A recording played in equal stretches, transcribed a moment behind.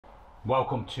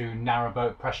Welcome to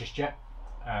Narrowboat Precious Jet.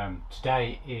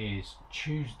 Today is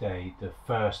Tuesday the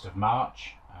 1st of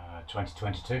March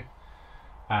 2022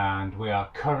 and we are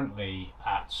currently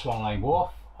at Swan Lane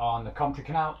Wharf on the Coventry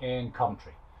Canal in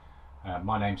Coventry.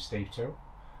 My name's Steve Tyrrell.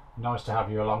 Nice to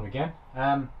have you along again.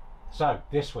 So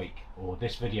this week, or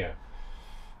this video,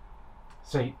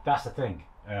 see, that's the thing.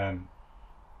 I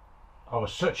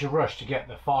was such a rush to get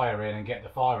the fire in and get the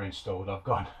fire installed. I've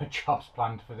got no jobs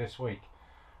planned for this week.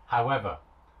 However,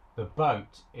 the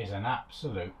boat is an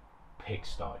absolute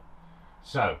pigsty.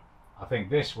 So I think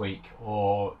this week,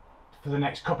 or for the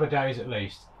next couple of days at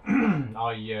least,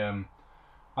 I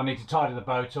need to tidy the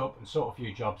boat up and sort a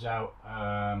few jobs out,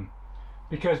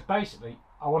 because basically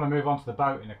I want to move on to the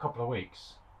boat in a couple of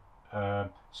weeks.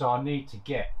 So I need to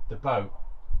get the boat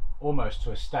almost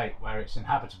to a state where it's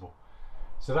inhabitable.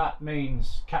 So that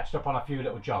means catching up on a few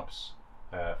little jobs,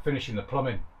 finishing the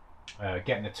plumbing,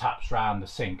 getting the taps round the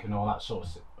sink and all that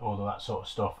sort of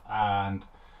stuff, and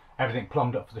everything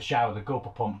plumbed up for the shower, the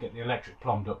gulper pump, get the electric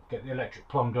plumbed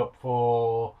up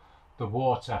for the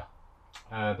water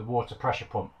pressure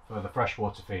pump for the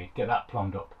freshwater feed, get that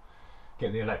plumbed up,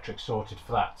 get the electric sorted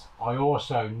for that. I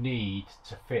also need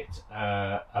to fit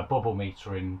a bubble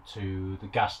meter into the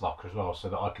gas locker as well, so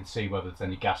that I can see whether there's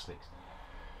any gas leaks.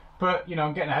 But you know,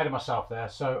 I'm getting ahead of myself there,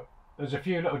 so there's a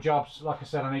few little jobs, like I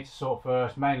said, I need to sort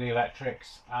first, mainly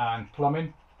electrics and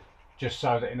plumbing, just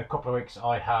so that in a couple of weeks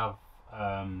I have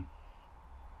a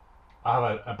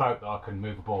boat that I can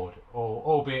move aboard.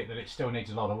 Albeit that it still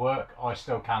needs a lot of work, I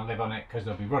still can live on it because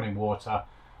there'll be running water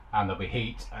and there'll be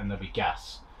heat and there'll be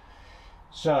gas.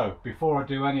 So before I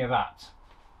do any of that,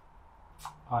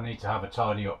 I need to have a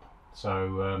tidy up.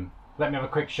 So let me have a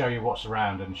quick show you what's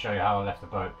around and show you how I left the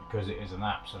boat, because it is an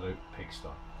absolute pigsty.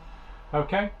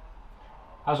 Okay.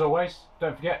 As always,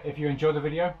 don't forget, if you enjoy the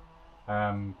video,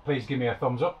 please give me a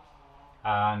thumbs up,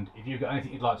 and if you've got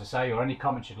anything you'd like to say or any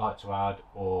comments you'd like to add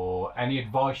or any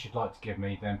advice you'd like to give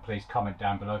me, then please comment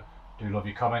down below. Do love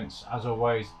your comments. As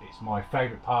always, it's my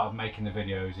favourite part of making the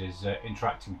videos is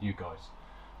interacting with you guys.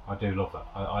 I do love that.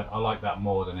 I like that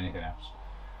more than anything else.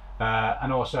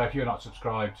 And also, if you're not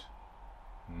subscribed,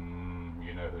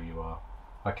 you know who you are.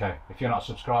 Okay, if you're not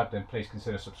subscribed, then please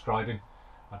consider subscribing.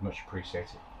 I'd much appreciate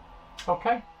it.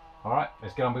 Okay, alright,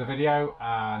 let's get on with the video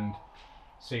and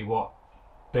see what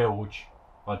bilge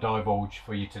I divulge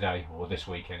for you today, or this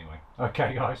week anyway.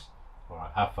 Okay guys,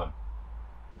 alright, have fun.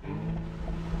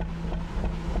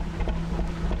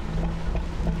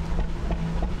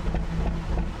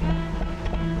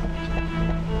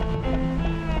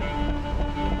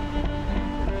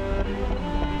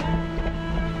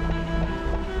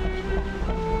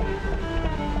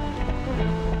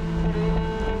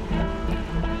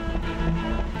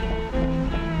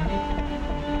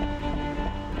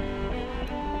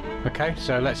 Okay,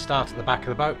 so let's start at the back of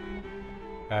the boat.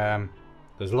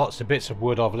 There's lots of bits of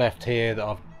wood I've left here that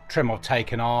I've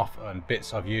taken off, and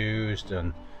bits I've used,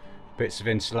 and bits of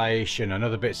insulation and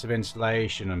other bits of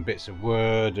insulation and bits of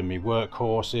wood and my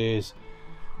workhorses.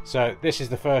 So this is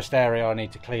the first area I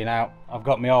need to clean out. I've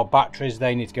got my old batteries.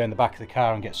 They need to go in the back of the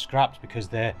car and get scrapped, because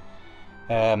they're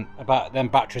them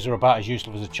batteries are about as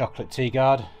useful as a chocolate tea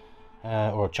guard,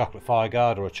 or a chocolate fire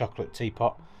guard, or a chocolate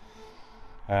teapot.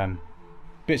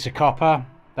 Bits of copper,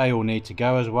 they all need to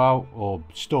go as well, or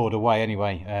stored away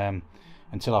anyway,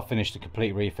 until I finish the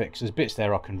complete refit. There's bits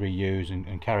there I can reuse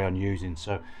and carry on using.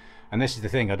 So, and this is the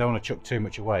thing, I don't want to chuck too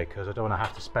much away, because I don't want to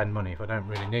have to spend money if I don't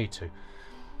really need to.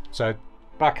 So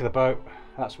back of the boat,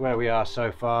 that's where we are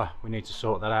so far. We need to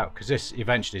sort that out, because this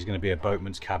eventually is going to be a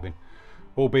boatman's cabin.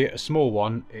 Albeit a small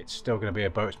one, it's still going to be a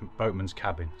boatman's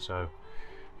cabin. So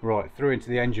right, through into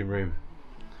the engine room.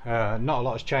 Not a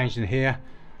lot has changed in here.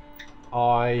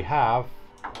 I have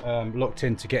looked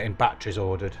into getting batteries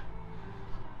ordered,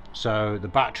 so the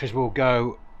batteries will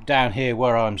go down here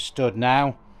where I'm stood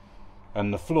now,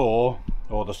 and the floor,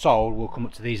 or the sole, will come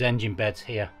up to these engine beds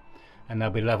here, and they'll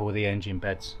be level with the engine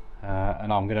beds.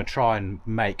 And I'm going to try and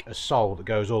make a sole that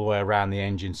goes all the way around the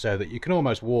engine, so that you can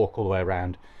almost walk all the way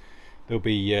around. There'll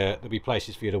be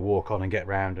places for you to walk on and get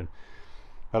round, and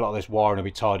a lot of this wiring will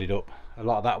be tidied up. A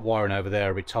lot of that wiring over there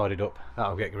will be tidied up.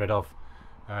 That'll get rid of.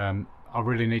 I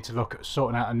really need to look at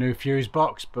sorting out a new fuse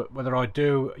box, but whether I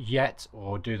do yet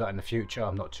or do that in the future,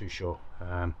 I'm not too sure.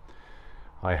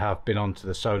 I have been on to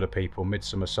the solar people,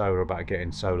 Midsummer Solar, about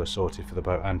getting solar sorted for the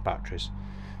boat and batteries.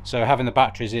 So having the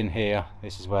batteries in here,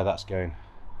 this is where that's going.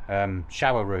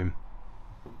 Shower room.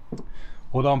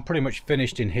 Although I'm pretty much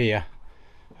finished in here,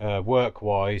 work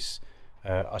wise,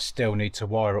 I still need to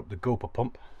wire up the gulper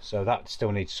pump, so that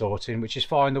still needs sorting, which is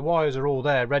fine. The wires are all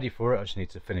there ready for it. I just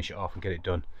need to finish it off and get it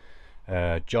done.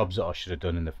 jobs that I should have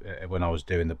done in the when I was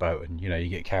doing the boat, and you know, you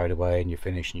get carried away and you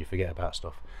finish and you forget about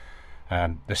stuff.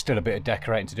 There's still a bit of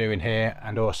decorating to do in here,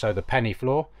 and also the penny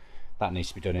floor that needs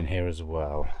to be done in here as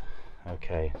well.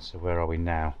 Okay, so where are we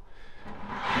now?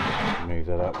 Move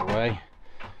that out of the way.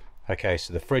 Okay,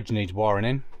 so the fridge needs wiring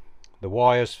in. The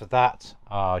wires for that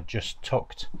are just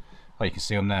tucked. Oh, you can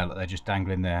see them there, look, they're just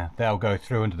dangling there. They'll go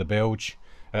through under the bilge,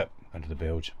 under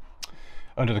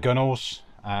the gunnels,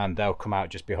 and they'll come out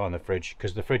just behind the fridge,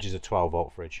 because the fridge is a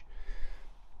 12-volt fridge.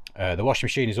 The washing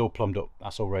machine is all plumbed up,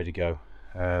 that's all ready to go.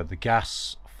 The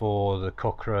gas for the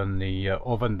cooker and the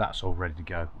oven, that's all ready to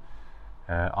go.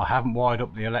 I haven't wired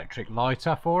up the electric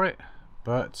lighter for it,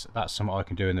 but that's something I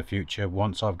can do in the future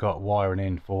once I've got wiring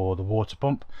in for the water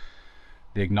pump.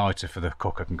 The igniter for the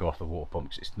cooker can go off the water pump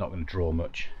because it's not going to draw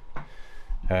much.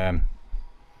 Now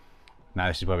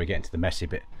this is where we get into the messy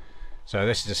bit. So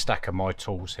this is a stack of my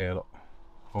tools here, look.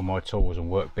 All my tools and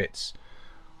work bits.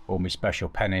 All my special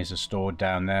pennies are stored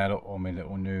down there, look. All my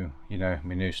little new, you know,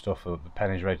 my new stuff. The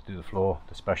pennies ready to do the floor.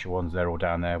 The special ones, they're all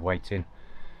down there waiting.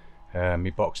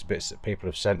 My box of bits that people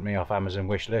have sent me off Amazon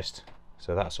wish list.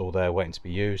 So that's all there waiting to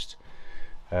be used.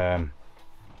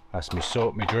 That's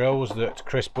my drills that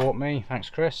Chris bought me. Thanks,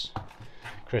 Chris.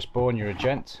 Chris Bourne, you're a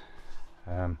gent.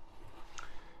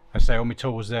 I say all my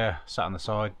tools there sat on the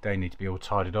side. They need to be all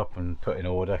tidied up and put in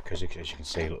order, because as you can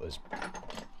see, look, there's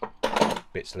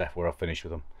bits left where I finished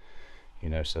with them. You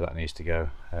know, so that needs to go.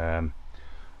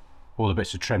 All the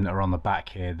bits of trim that are on the back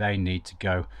here, they need to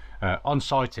go. On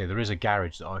site here, there is a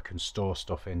garage that I can store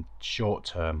stuff in short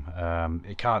term.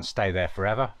 It can't stay there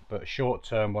forever, but short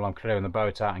term, while I'm clearing the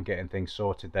boat out and getting things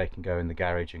sorted, they can go in the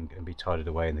garage and be tidied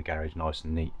away in the garage, nice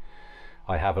and neat.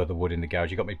 I have other wood in the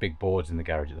garage. You've got my big boards in the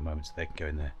garage at the moment, so they can go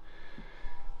in there.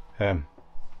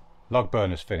 Log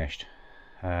burner's finished.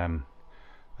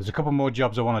 There's a couple more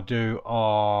jobs I want to do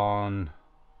on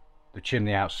the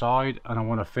chimney outside, and I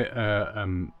want to fit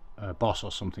a boss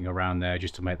or something around there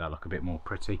just to make that look a bit more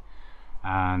pretty,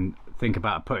 and think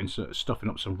about stuffing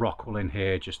up some rock wool in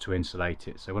here just to insulate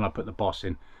it, so when I put the boss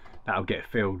in, that'll get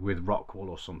filled with rock wool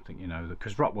or something, you know,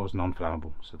 because rock wool is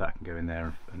non-flammable, so that can go in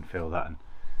there and fill that and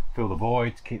fill the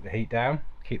void to keep the heat down,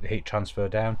 keep the heat transfer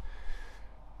down.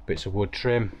 Bits of wood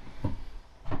trim,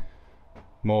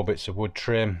 more bits of wood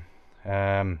trim.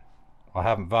 I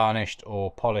haven't varnished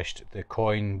or polished the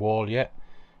coin wall yet,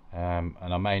 and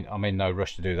I'm in no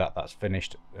rush to do that. That's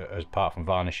finished apart from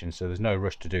varnishing, so there's no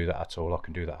rush to do that at all. I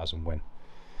can do that as and when.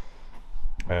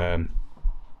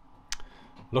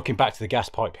 Looking back to the gas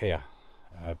pipe here,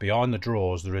 behind the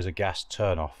drawers there is a gas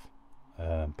turn off,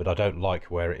 but I don't like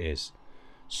where it is.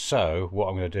 So what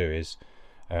I'm going to do is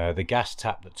the gas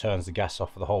tap that turns the gas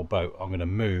off for the whole boat, I'm going to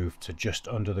move to just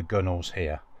under the gunnels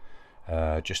here,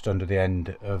 just under the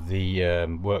end of the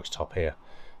works top here.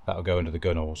 That'll go under the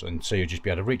gunnels, and so you'll just be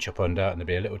able to reach up under, and there'll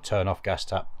be a little turn off gas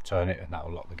tap, turn it, and that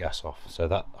will lock the gas off. So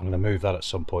that I'm going to move that at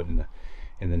some point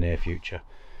in the near future.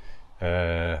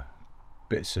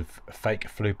 Bits of fake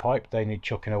flue pipe, they need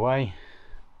chucking away.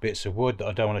 Bits of wood that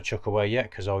I don't want to chuck away yet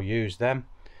because I'll use them.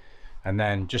 And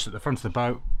then just at the front of the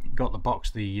boat, got the box,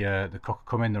 the cooker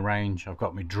come in the range. I've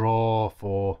got my drawer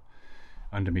for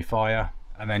under my fire,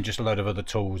 and then just a load of other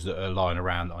tools that are lying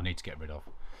around that I need to get rid of.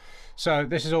 So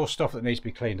this is all stuff that needs to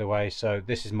be cleaned away. So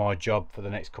this is my job for the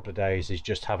next couple of days, is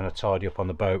just having a tidy up on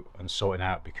the boat and sorting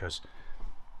out, because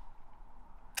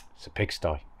it's a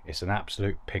pigsty. It's an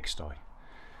absolute pigsty.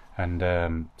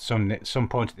 And some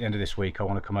point at the end of this week, I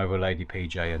want to come over Lady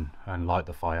PJ and light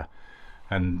the fire.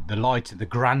 And the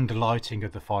grand lighting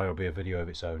of the fire will be a video of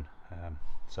its own.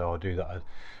 So I'll do that,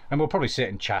 and we'll probably sit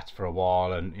and chat for a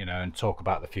while, and you know, and talk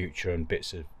about the future and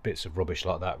bits of rubbish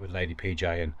like that with Lady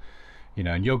PJ, and you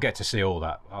know, and you'll get to see all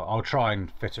that. I'll try and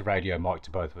fit a radio mic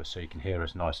to both of us so you can hear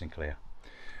us nice and clear.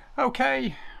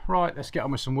 Okay, right, let's get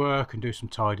on with some work and do some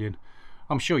tidying.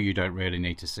 I'm sure you don't really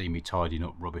need to see me tidying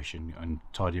up rubbish and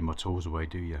tidying my tools away,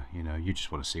 do you? You know, you just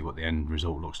want to see what the end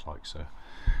result looks like. So,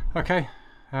 okay.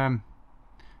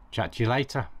 Chat to you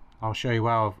later. I'll show you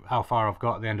how far I've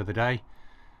got at the end of the day,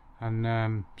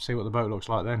 and see what the boat looks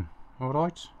like then.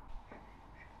 Alright.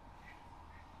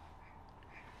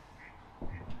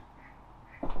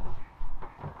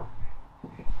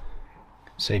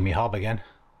 See me hob again.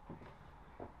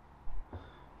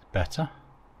 Better.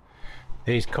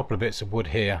 These couple of bits of wood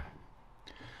here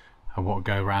are what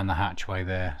go around the hatchway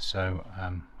there, so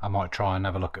I might try and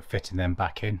have a look at fitting them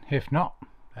back in. If not,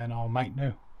 then I'll make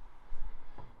new.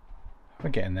 We're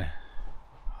getting there.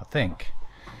 I think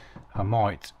I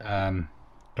might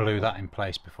glue that in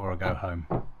place before I go home,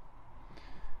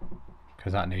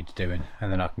 because that needs doing,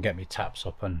 and then I can get my taps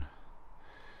up and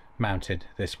mounted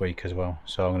this week as well,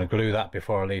 so I'm going to glue that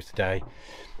before I leave today.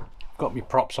 I've got my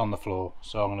props on the floor,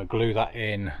 so I'm going to glue that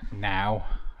in now,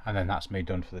 and then that's me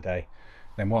done for the day.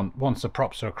 Then once the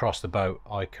props are across the boat,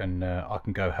 I can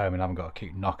go home and I haven't got to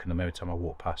keep knocking them every time I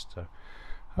walk past. So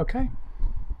okay,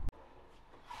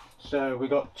 so we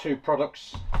got two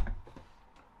products.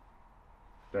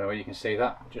 There you can see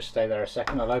that. Just stay there a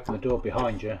second, I'll open the door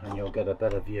behind you and you'll get a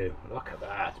better view. Look at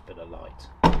that bit of light.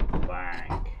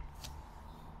 Bang,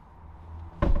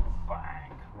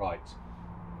 bang. Right,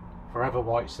 Forever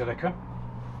White silicone,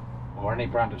 or any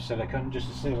brand of silicone, just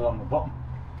to seal along the bottom,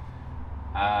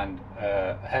 and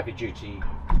a heavy duty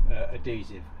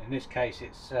adhesive. In this case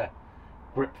it's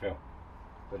grip fill,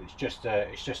 but it's just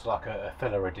like a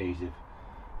filler adhesive,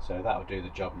 so that will do the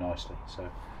job nicely. So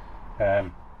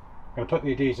I'm going to put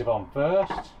the adhesive on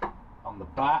first on the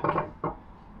back,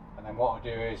 and then what I'll do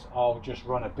is I'll just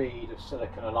run a bead of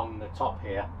silicone along the top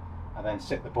here and then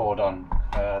sit the board on.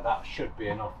 That should be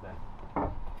enough then.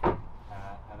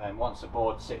 And then once the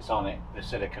board sits on it, the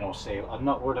silicone will seal. I'm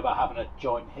not worried about having a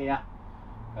joint here.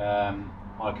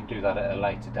 I can do that at a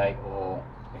later date, or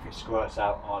if it squirts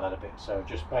out I'll add a bit. So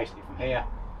just basically from here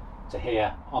to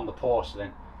here on the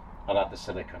porcelain I'll add the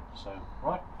silicone. So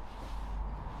right,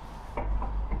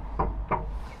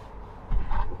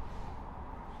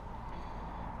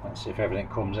 let's see if everything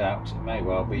comes out, because it may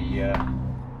well be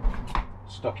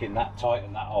stuck in that tight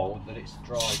and that old that it's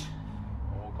dried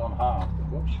or gone hard,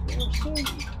 but we'll see.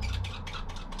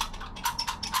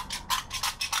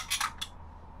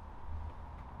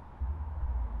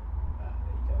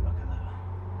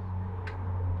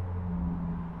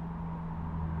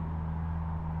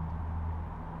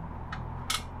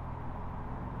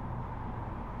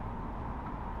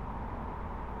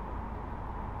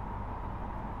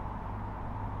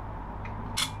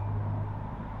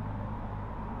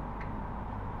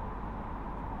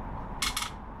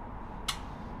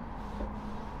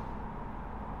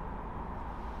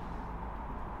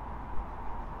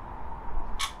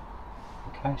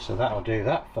 Okay, so that'll do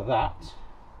that for that.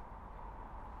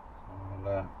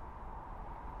 I'll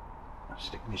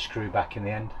stick my screw back in the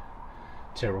end,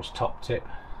 Tyrrell's top tip.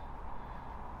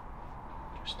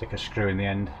 Just stick a screw in the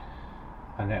end,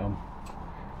 and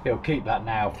it'll keep that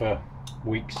now for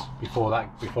weeks before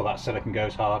that silicone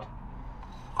goes hard.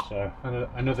 So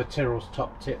another Tyrrell's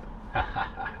top tip.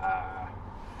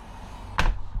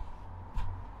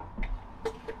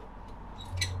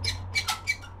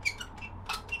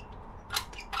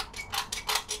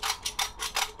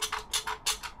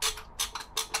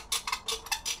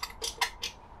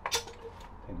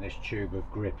 This tube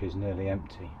of grip is nearly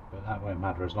empty, but that won't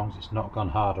matter as long as it's not gone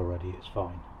hard already. It's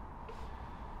fine,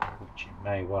 which it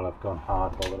may well have gone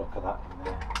hard by the look of that in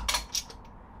there.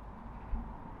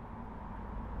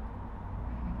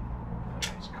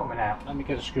 Okay, it's coming out. Let me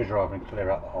get a screwdriver and clear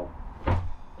out the hole.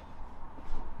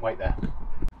 Wait there.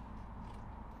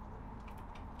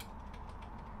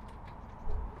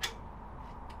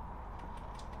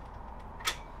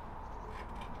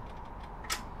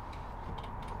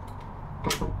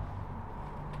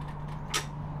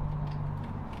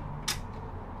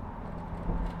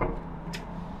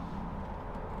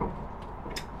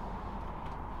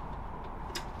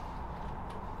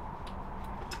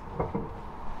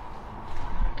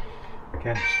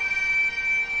 Again.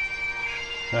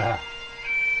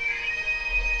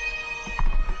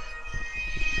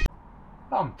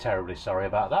 I'm terribly sorry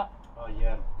about that. I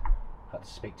had to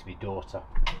speak to my daughter.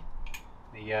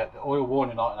 The oil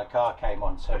warning light on the car came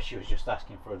on, so she was just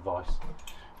asking for advice.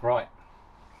 Right,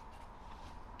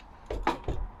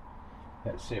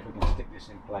 let's see if we can stick this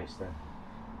in place then.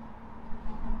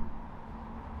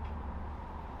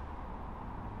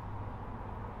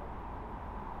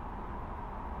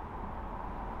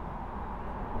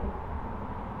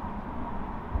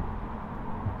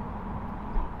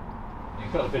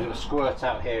 Got a bit of a squirt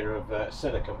out here of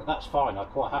silicone, but that's fine. I'm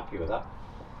quite happy with that.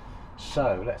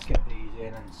 So let's get these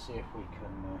in and see if we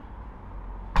can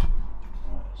right,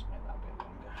 let's make that a bit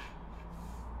longer.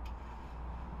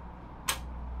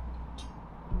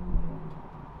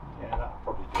 Yeah, that'll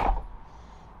probably do.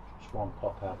 Just one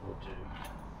pop out will do.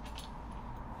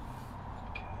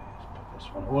 Okay, let's put this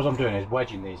one. All I'm doing is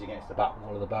wedging these against the back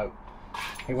wall of the boat.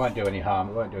 It won't do any harm,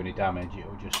 it won't do any damage,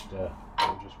 it'll just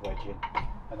wedge in.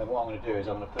 And then what I'm going to do is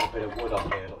I'm going to put a bit of wood on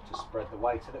here, look, to spread the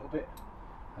weight a little bit,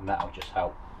 and that will just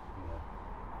help. You know.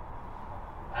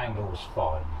 Angle's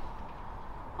fine,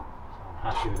 so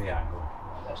I'm happy with the angle.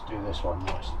 Right, let's do this one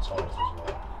nice and tight as well.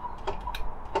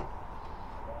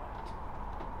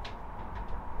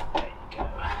 There you go.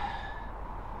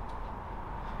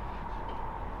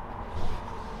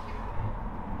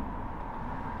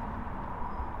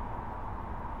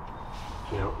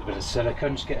 A bit of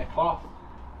silicone, just get a cloth.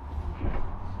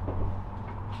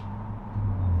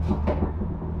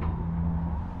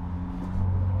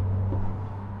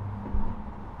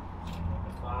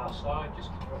 Far side, just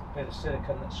a bit of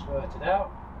silicone that's squirted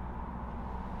out.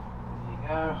 There you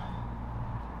go. A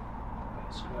bit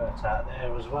of squirt out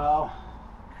there as well.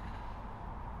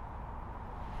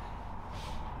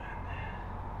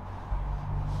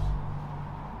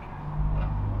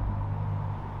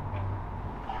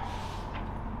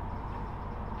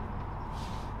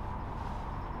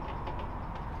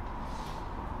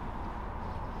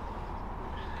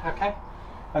 Okay,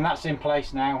 and that's in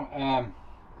place now, and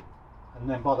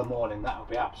then by the morning that will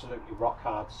be absolutely rock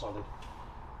hard solid.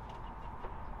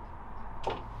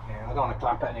 Yeah, I don't want to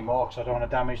clamp it anymore because I don't want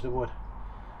to damage the wood.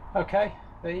 Okay,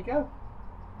 there you go.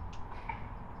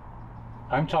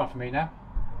 Home time for me now.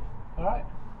 Alright,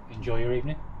 enjoy your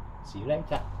evening. See you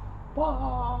later.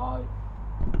 Bye.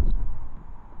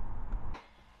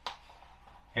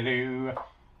 Hello,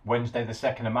 Wednesday the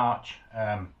 2nd of March.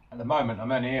 At the moment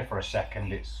I'm only here for a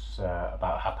second. It's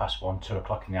about 1:30, 2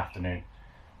 o'clock in the afternoon.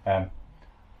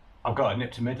 I've got to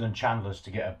nip to Midland Chandler's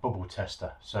to get a bubble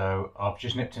tester, so I've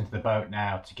just nipped into the boat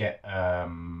now to get a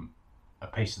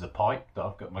piece of the pipe that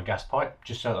I've got, my gas pipe,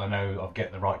 just so that I know I've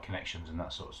get the right connections and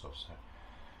that sort of stuff.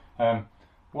 So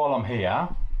while I'm here,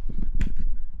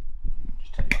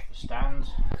 just take it off the stand.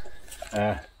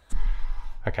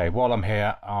 Okay, while I'm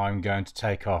here I'm going to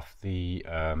take off the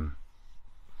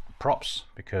props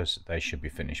because they should be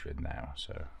finished with now.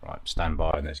 So right, stand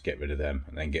by and let's get rid of them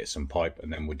and then get some pipe,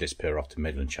 and then we'll disappear off to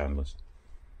Midland Chandler's.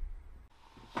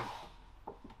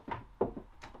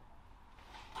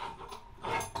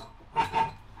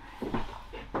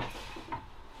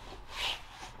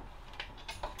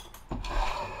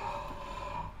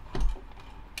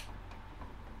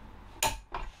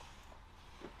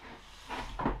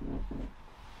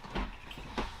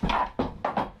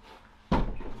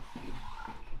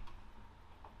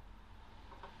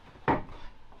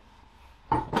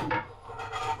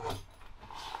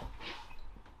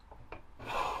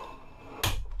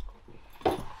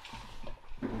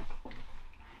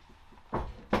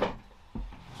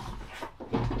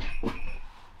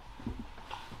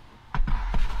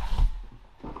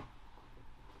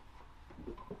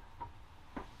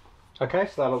 Okay,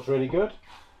 so that looks really good.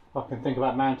 I can think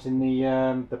about mounting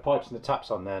the pipes and the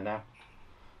taps on there now.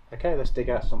 Okay, let's dig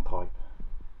out some pipe.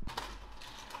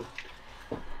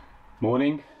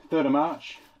 Morning, 3rd of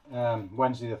March,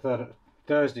 Thursday the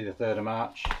 3rd of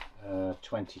March,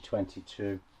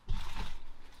 2022.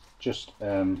 Just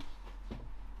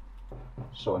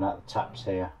sorting out the taps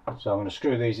here. So I'm going to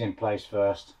screw these in place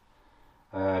first,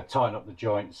 tighten up the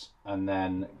joints, and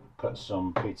then put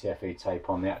some PTFE tape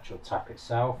on the actual tap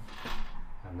itself,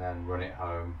 and then run it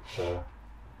home. So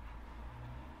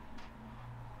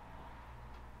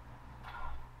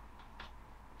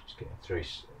just getting 3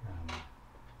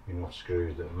 enough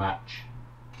screws that match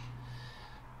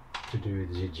to do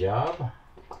the job.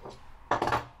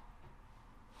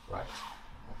 Right.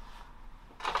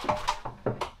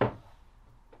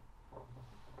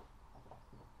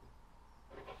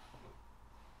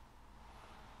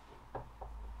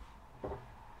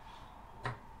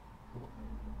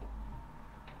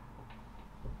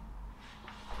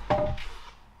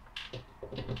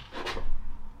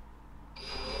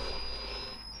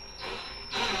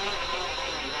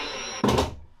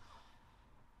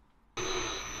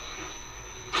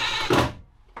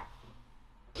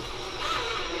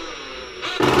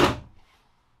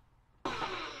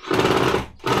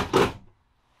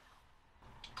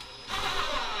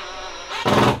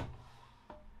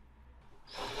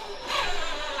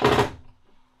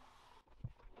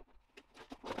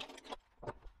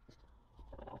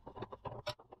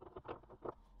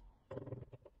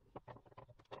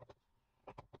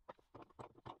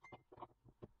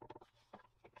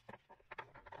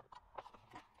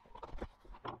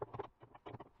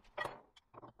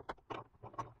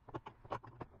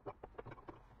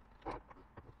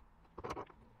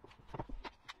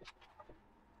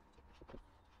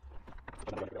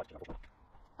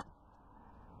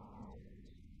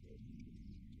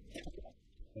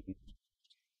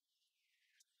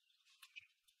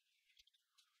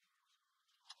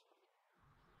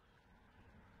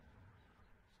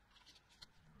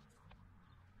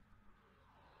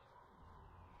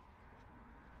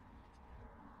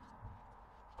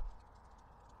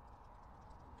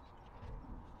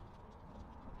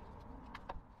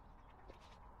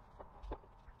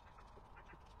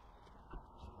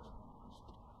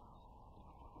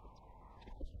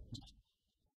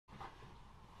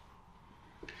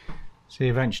 See,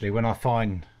 eventually when I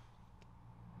find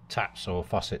taps or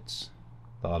faucets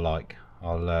that I like,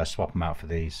 I'll swap them out for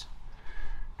these,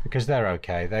 because they're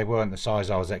okay. They weren't the size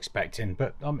I was expecting,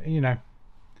 but you know,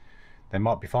 they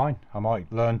might be fine. I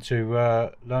might learn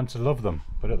to love them,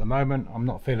 but at the moment I'm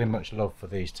not feeling much love for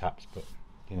these taps. But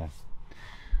you know,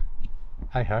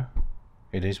 hey ho,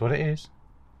 it is what it is.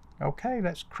 Okay,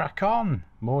 let's crack on.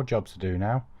 More jobs to do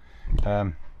now.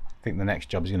 I think the next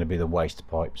job is going to be the waste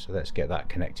pipe, so let's get that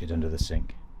connected under the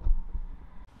sink.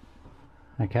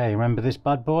 Okay, remember this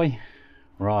bad boy?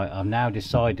 Right, I've now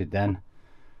decided then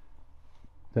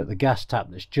that the gas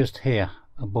tap that's just here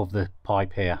above the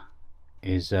pipe here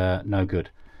is no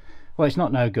good. Well, it's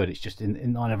not no good, it's just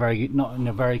not in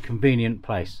a very convenient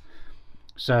place.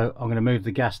 So I'm going to move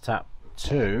the gas tap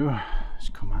to, let's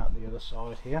come out the other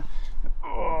side here.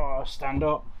 Oh, stand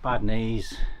up, bad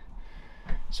knees.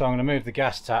 So I'm going to move the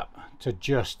gas tap to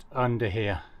just under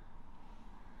here.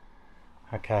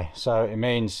 Okay, so it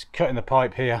means cutting the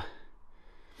pipe here,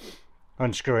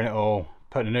 unscrewing it all,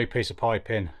 putting a new piece of pipe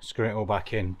in, screwing it all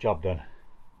back in, job done.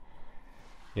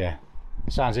 Yeah,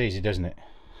 sounds easy, doesn't it?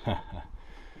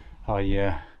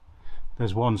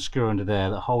 There's one screw under there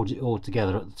that holds it all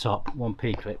together at the top, one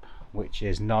P-clip, which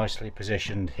is nicely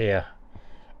positioned here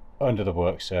under the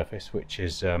work surface, which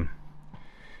is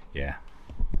yeah,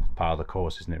 part of the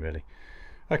course, isn't it really?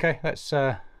 Okay, let's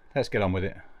get on with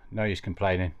it. No use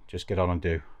complaining, just get on and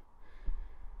do.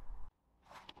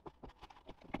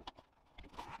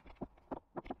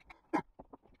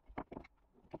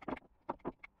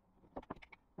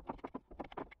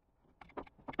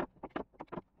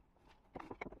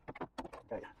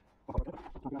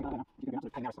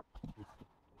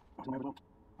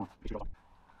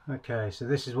 Okay, so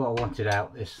this is what I wanted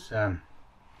out, this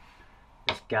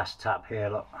this gas tap here,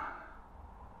 look.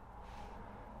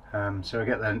 So we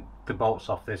get the bolts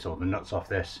off this, or the nuts off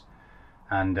this,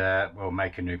 and we'll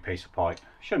make a new piece of pipe.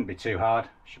 Shouldn't be too hard,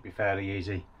 should be fairly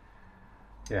easy.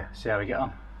 Yeah, see how we get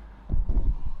on.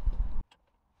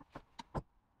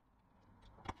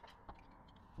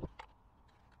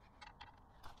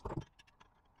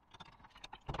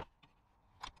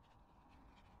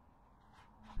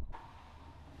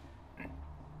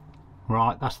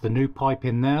 Right, that's the new pipe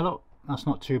in there, look, that's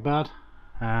not too bad.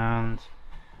 And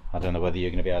I don't know whether you're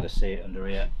going to be able to see it under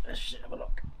here. Let's have a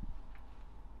look.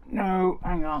 No,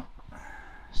 hang on.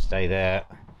 Stay there.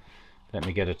 Let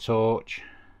me get a torch.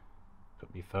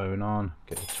 Put my phone on.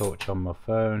 Get the torch on my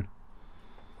phone.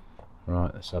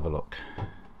 Right, let's have a look.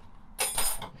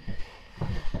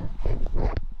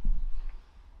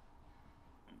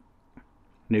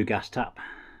 New gas tap.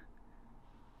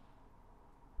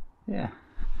 Yeah,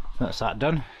 that's that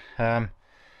done.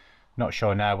 Not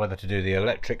sure now whether to do the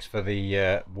electrics for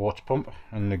the water pump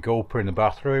and the gulper in the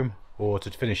bathroom, or to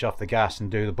finish off the gas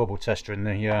and do the bubble tester in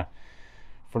the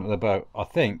front of the boat. I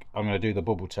think I'm going to do the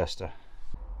bubble tester.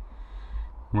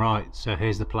 Right, so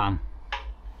here's the plan.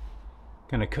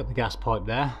 Going to cut the gas pipe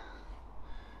there,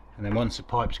 and then once the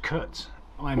pipe's cut,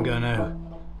 I'm going to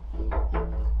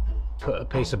put a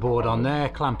piece of board on there,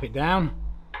 clamp it down,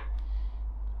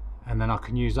 and then I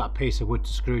can use that piece of wood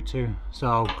to screw to.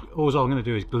 So all I'm going to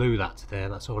do is glue that to there,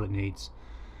 that's all it needs.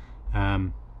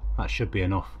 That should be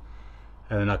enough,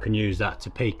 and then I can use that to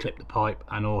P-clip the pipe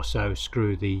and also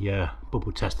screw the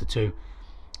bubble tester to,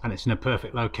 and it's in a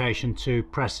perfect location to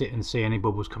press it and see any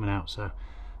bubbles coming out. So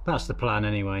that's the plan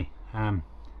anyway. Let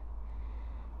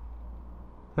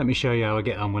me show you how I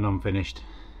get on when I'm finished.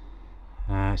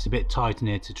 It's a bit tight in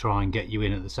here to try and get you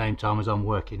in at the same time as I'm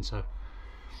working, so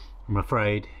I'm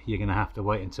afraid you're going to have to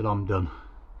wait until I'm done.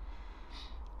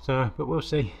 So, but we'll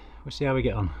see how we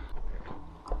get on.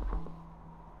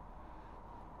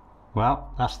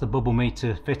 Well, that's the bubble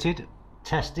meter fitted,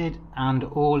 tested, and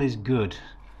all is good.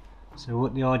 So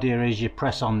what the idea is, you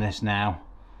press on this now,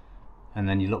 and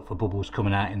then you look for bubbles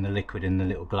coming out in the liquid in the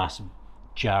little glass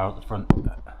jar at the front,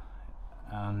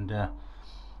 and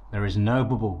there is no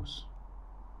bubbles.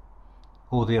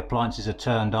 All the appliances are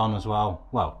turned on as well.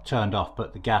 Well, turned off,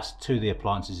 but the gas to the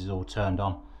appliances is all turned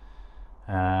on.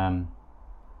 And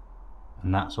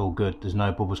that's all good. There's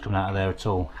no bubbles coming out of there at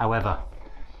all. However,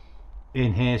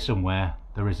 in here somewhere,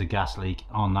 there is a gas leak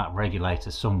on that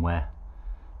regulator somewhere.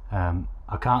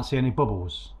 I can't see any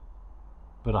bubbles,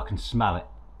 but I can smell it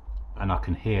and I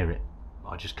can hear it.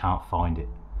 I just can't find it.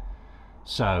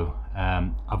 So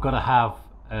I've got to have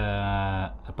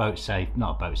a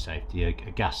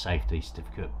gas safety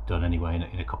certificate done anyway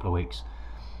in a couple of weeks.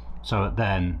 So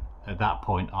then at that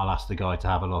point I'll ask the guy to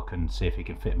have a look and see if he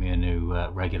can fit me a new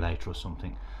regulator or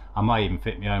something. I might even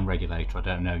fit my own regulator, I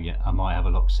don't know yet. I might have a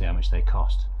look, see how much they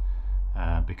cost,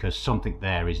 because something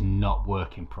there is not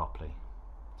working properly.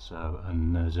 So,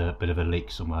 and there's a bit of a leak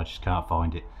somewhere, I just can't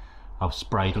find it. I've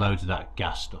sprayed loads of that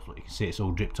gas stuff, like you can see it's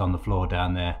all dripped on the floor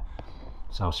down there.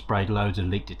 So I've sprayed loads of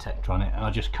leak detector on it and I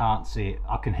just can't see it.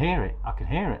 I can hear it, I can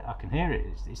hear it, I can hear it,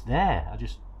 it's there, I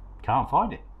just can't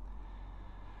find it.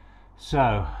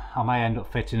 So I may end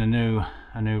up fitting a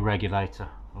new regulator,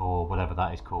 or whatever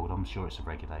that is called. I'm sure it's a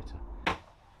regulator.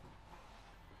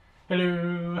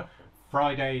 Hello!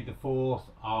 Friday the 4th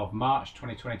of March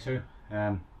 2022,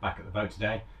 back at the boat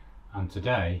today, and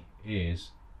today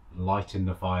is lighting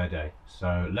the fire day.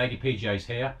 So Lady PJ's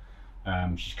here.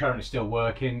 She's currently still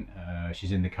working.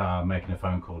 She's in the car making a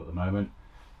phone call at the moment.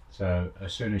 So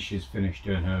as soon as she's finished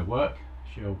doing her work,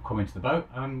 she'll come into the boat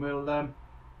and we'll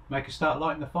make her start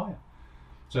lighting the fire.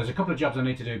 So there's a couple of jobs I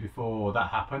need to do before that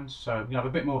happens. So we have a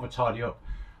bit more of a tidy up,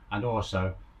 and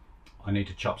also I need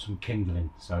to chop some kindling.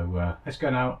 So let's go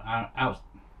now out.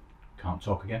 Can't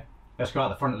talk again. Let's go out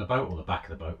the front of the boat or the back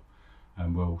of the boat,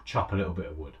 and we'll chop a little bit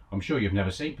of wood. I'm sure you've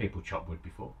never seen people chop wood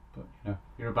before, but you know,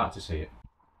 you're about to see it.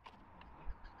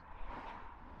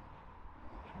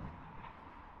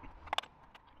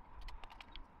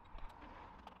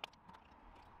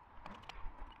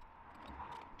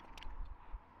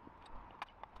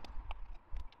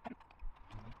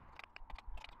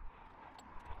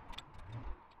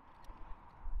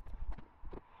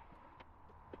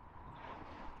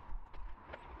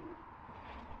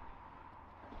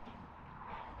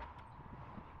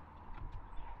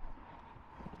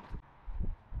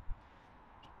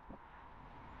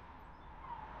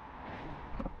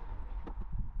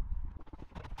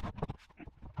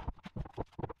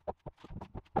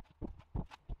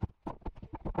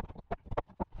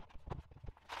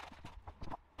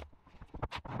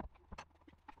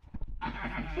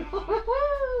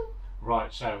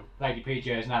 Right, so Lady PJ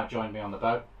has now joined me on the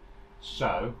boat,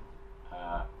 so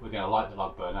we're going to light the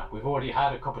log burner. We've already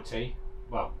had a cup of tea,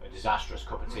 well, a disastrous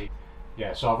cup of tea.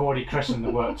 Yeah, so I've already christened the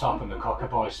worktop and the cooker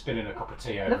by spilling a cup of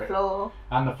tea over it.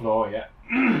 And the floor, yeah.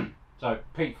 So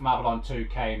Pete from Avalon 2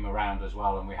 came around as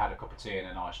well, and we had a cup of tea and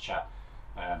a nice chat.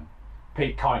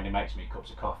 Pete kindly makes me cups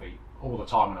of coffee all the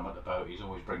time when I'm at the boat. He's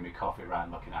always bringing me coffee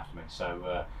around looking after me,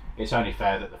 so it's only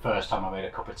fair that the first time I made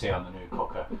a cup of tea on the new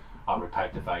cooker, I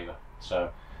repaid the favour.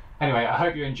 So anyway, I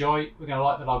hope you enjoy. We're going to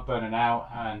light the log burner now,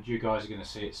 and you guys are going to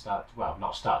see it start, well,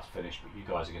 not start to finish, but you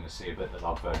guys are going to see a bit of the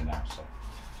log burner now. So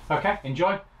okay,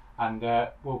 enjoy, and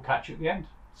we'll catch you at the end.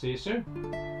 See you soon.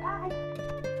 Bye.